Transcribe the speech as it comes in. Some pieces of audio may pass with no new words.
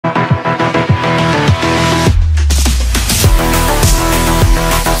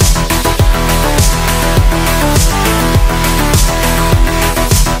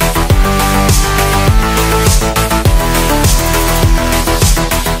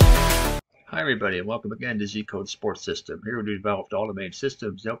Hi everybody, and welcome again to Zcode Sports System. Here we developed automated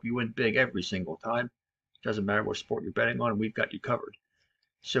systems to help you win big every single time. Doesn't matter what sport you're betting on, we've got you covered.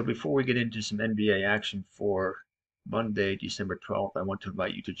 So before we get into some NBA action for Monday, December 12th, I want to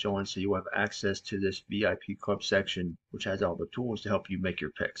invite you to join so you have access to this VIP club section, which has all the tools to help you make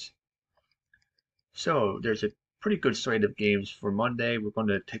your picks. So there's a pretty good slate of games for Monday. We're going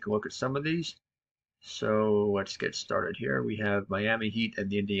to take a look at some of these. So let's get started here. We have Miami Heat and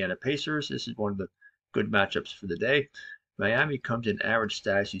the Indiana Pacers. This is one of the good matchups for the day. Miami comes in average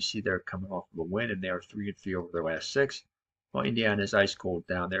status. You see they're coming off of a win, and they are 3-3 over their last 6. While Indiana is ice cold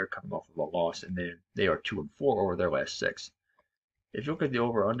down. They're coming off of a loss, and they are 2-4 over their last 6. If you look at the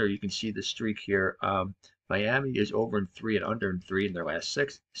over/under, you can see the streak here. Miami is over in 3 and under in 3 in their last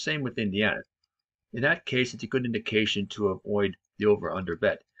 6. Same with Indiana. In that case, it's a good indication to avoid the over/under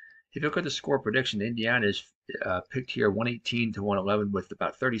bet. If you look at the score prediction, Indiana is picked here 118 to 111 with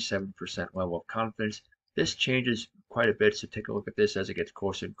about 37% level of confidence. This changes quite a bit, so take a look at this as it gets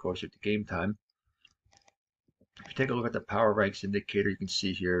closer and closer to game time. If you take a look at the power ranks indicator, you can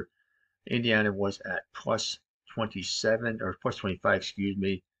see here Indiana was at plus 27 or plus 25, excuse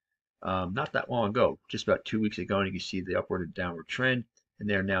me, not that long ago, just about 2 weeks ago, and you can see the upward and downward trend, and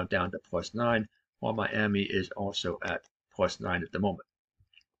they're now down to plus 9, while Miami is also at plus 9 at the moment.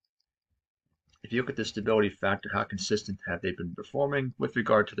 If you look at the stability factor, how consistent have they been performing with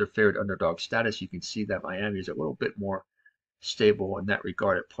regard to their favored underdog status, you can see that Miami is a little bit more stable in that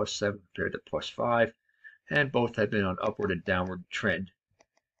regard at plus 7 compared to plus 5, and both have been on upward and downward trend.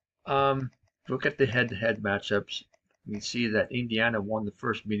 Look at the head-to-head matchups. You can see that Indiana won the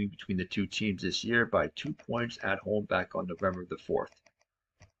first meeting between the two teams this year by 2 points at home back on November the 4th.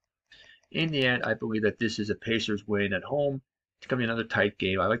 In the end, I believe that this is a Pacers win at home. It's going to be another tight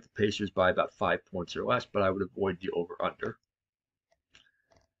game. I like the Pacers by about 5 points or less, but I would avoid the over/under.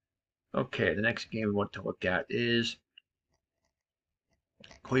 Okay, the next game we want to look at is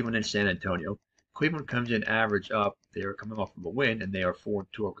Cleveland and San Antonio. Cleveland comes in average up. They are coming off of a win, and they are 4-2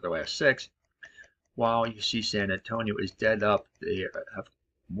 over their last 6. While you see San Antonio is dead up. They have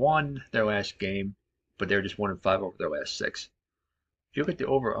won their last game, but they're just 1-5 over their last 6. If you look at the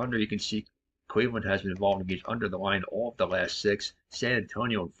over/under, you can see Cleveland has been involved in games under the line all of the last 6. San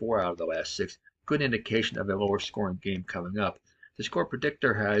Antonio in 4 out of the last 6. Good indication of a lower scoring game coming up. The score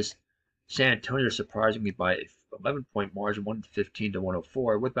predictor has San Antonio surprisingly by 11-point margin, 115 to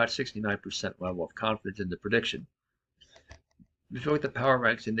 104, with about 69% level of confidence in the prediction. If you look at the power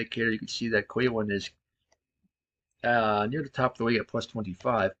ranks indicator, you can see that Cleveland is near the top of the league at plus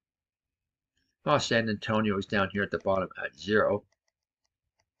 25, while San Antonio is down here at the bottom at 0.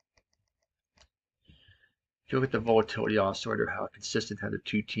 If you look at the volatility oscillator, how consistent have the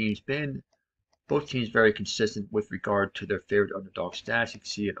two teams been? Both teams very consistent with regard to their favorite underdog stats. You can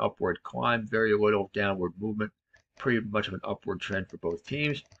see an upward climb, very little downward movement, pretty much of an upward trend for both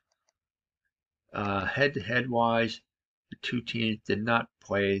teams. Head-to-head wise, the two teams did not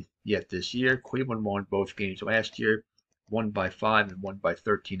play yet this year. Cleveland won both games last year, won by 5 and won by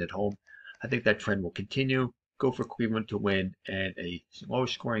 13 at home. I think that trend will continue. Go for Cleveland to win and a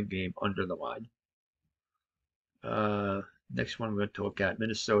low-scoring game under the line. Next one we're going to look at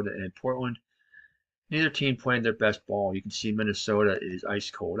Minnesota and Portland. Neither team playing their best ball. You can see Minnesota is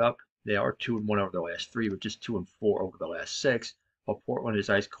ice cold up. They are 2-1 over the last 3, but just 2-4 over the last 6. While Portland is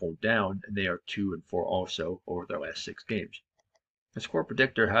ice cold down, and they are 2-4 also over their last 6 games. The score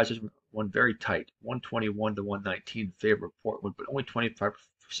predictor has this one very tight, 121 to 119 in favor of Portland, but only 25%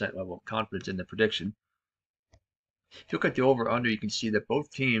 level of confidence in the prediction. If you look at the over/under, you can see that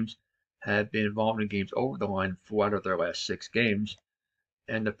both teams have been involved in games over the line 4 out of their last 6 games.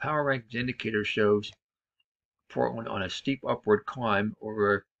 And the power rankings indicator shows Portland on a steep upward climb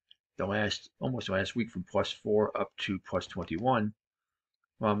over the almost last week from plus 4 up to plus 21,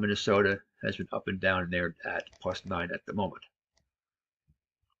 while Minnesota has been up and down and they're at plus 9 at the moment.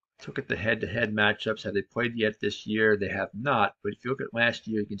 Let's look at the head-to-head matchups. Have they played yet this year? They have not, but if you look at last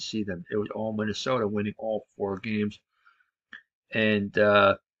year, you can see them. It was all Minnesota winning all 4 games. And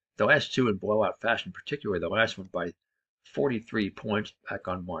the last 2 in blowout fashion, particularly the last one by 43 points back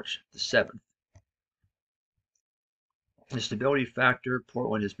on March the 7th. The stability factor,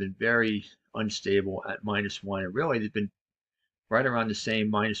 Portland has been very unstable at -1, and really they've been right around the same.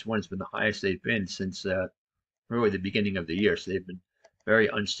 -1 has been the highest they've been since really the beginning of the year. So they've been very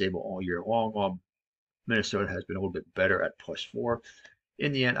unstable all year long, while Minnesota has been a little bit better at +4.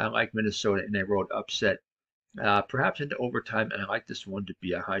 In the end, I like Minnesota in a road upset, perhaps into overtime, and I like this one to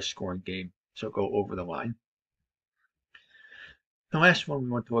be a high-scoring game, so go over the line. The last one we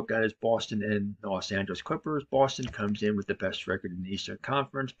want to look at is Boston and the Los Angeles Clippers. Boston comes in with the best record in the Eastern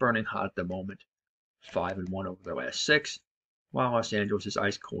Conference, burning hot at the moment, 5-1 over their last 6. While Los Angeles is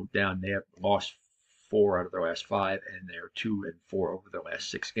ice cold down, they have lost 4 out of their last 5, and they're 2-4 over their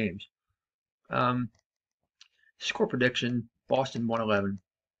last 6 games. Score prediction: Boston 111.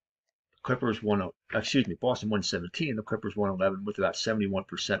 Clippers Boston 117. The Clippers 111 with about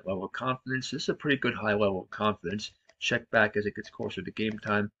 71% level of confidence. This is a pretty good high level of confidence. Check back as it gets closer to game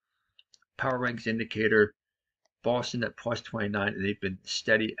time. Power rankings indicator: Boston at plus 29, and they've been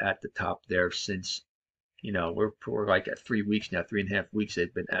steady at the top there since, we're like at 3 weeks now, 3.5 weeks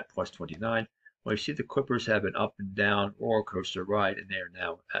they've been at plus 29. Well, you see the Clippers have an up and down roller coaster ride, and they are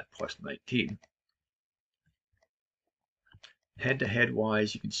now at plus 19. Head-to-head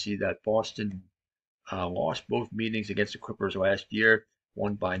wise, you can see that Boston lost both meetings against the Clippers last year,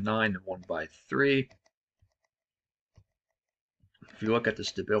 one by 9 and one by 3. If you look at the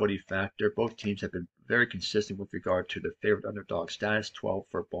stability factor, both teams have been very consistent with regard to their favorite underdog status, 12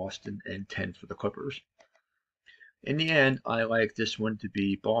 for Boston and 10 for the Clippers. In the end, I like this one to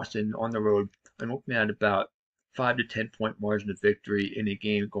be Boston on the road. I'm looking at about 5 to 10 point margin of victory in a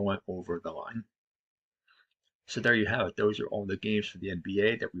game going over the line. So there you have it. Those are all the games for the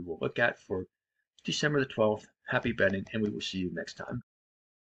NBA that we will look at for December the 12th. Happy betting, and we will see you next time.